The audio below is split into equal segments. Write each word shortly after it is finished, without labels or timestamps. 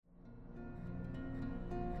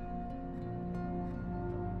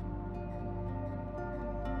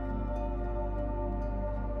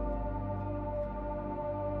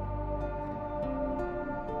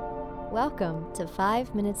Welcome to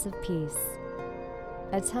 5 Minutes of Peace,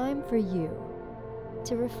 a time for you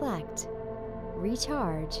to reflect,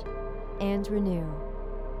 recharge, and renew.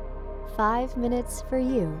 5 minutes for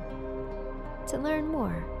you to learn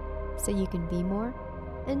more so you can be more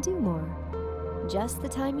and do more. Just the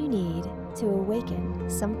time you need to awaken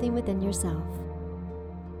something within yourself.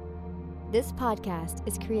 This podcast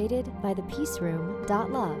is created by the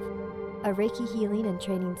peaceroom.love, a Reiki healing and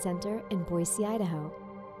training center in Boise, Idaho.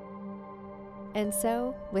 And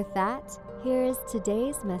so, with that, here is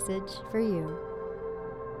today's message for you.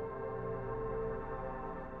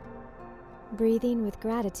 Breathing with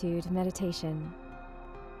gratitude meditation.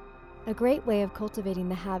 A great way of cultivating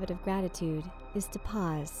the habit of gratitude is to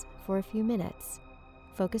pause for a few minutes,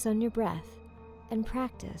 focus on your breath, and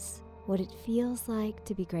practice what it feels like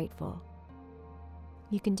to be grateful.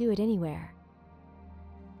 You can do it anywhere.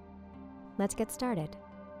 Let's get started.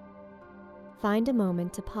 Find a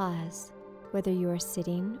moment to pause, whether you are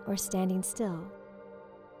sitting or standing still.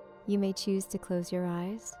 You may choose to close your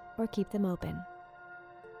eyes or keep them open.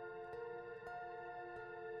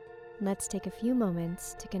 Let's take a few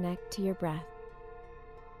moments to connect to your breath.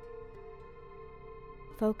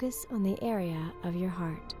 Focus on the area of your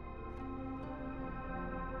heart.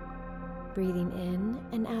 Breathing in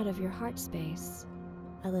and out of your heart space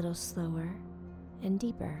a little slower and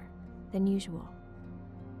deeper than usual.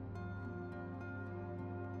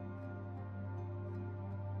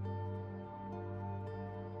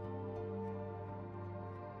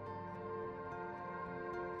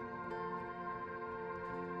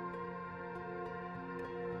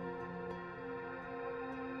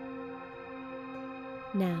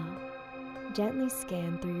 Now, gently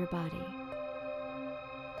scan through your body.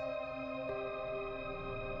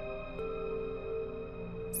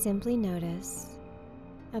 Simply notice,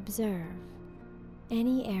 observe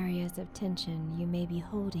any areas of tension you may be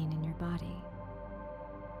holding in your body.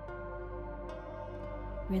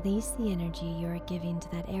 Release the energy you are giving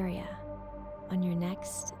to that area on your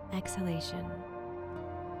next exhalation.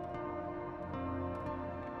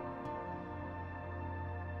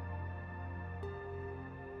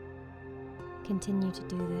 Continue to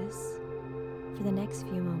do this for the next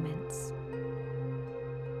few moments.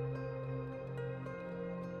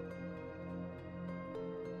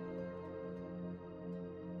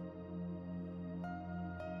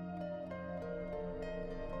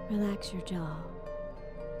 Relax your jaw.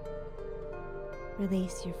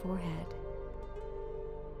 Release your forehead.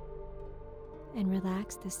 And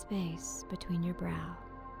relax the space between your brow.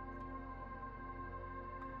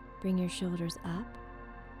 Bring your shoulders up,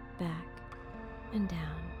 back, and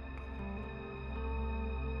down.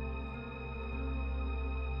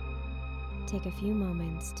 Take a few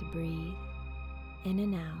moments to breathe in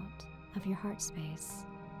and out of your heart space.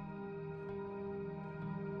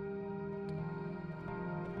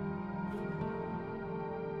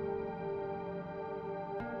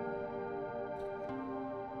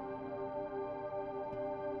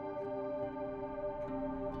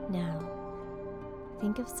 Now,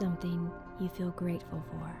 think of something you feel grateful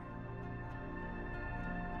for.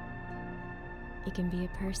 It can be a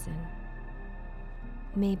person,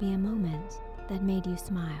 maybe a moment that made you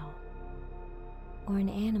smile, or an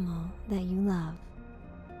animal that you love,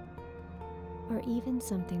 or even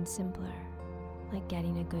something simpler, like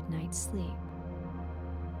getting a good night's sleep,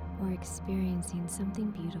 or experiencing something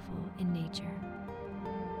beautiful in nature.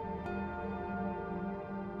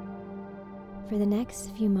 For the next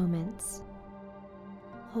few moments,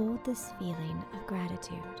 hold this feeling of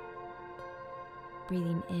gratitude,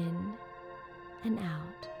 breathing in and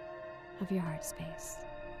out of your heart space.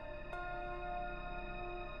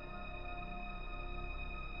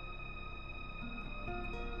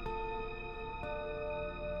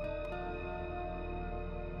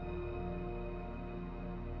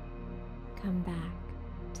 Come back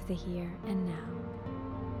to the here and now.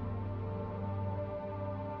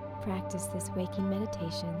 Practice this waking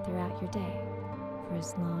meditation throughout your day for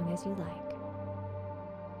as long as you like.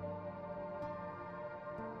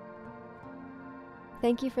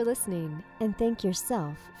 Thank you for listening, and thank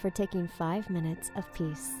yourself for taking 5 minutes of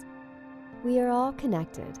peace. We are all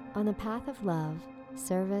connected on the path of love,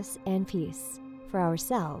 service, and peace for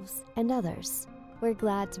ourselves and others. We're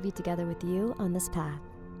glad to be together with you on this path.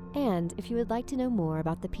 And if you would like to know more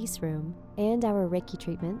about the Peace Room and our Reiki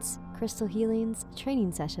treatments, crystal healings,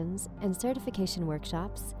 training sessions, and certification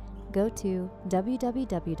workshops, go to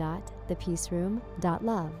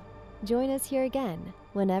www.thepeaceroom.love. Join us here again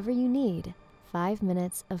whenever you need 5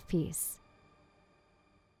 minutes of peace.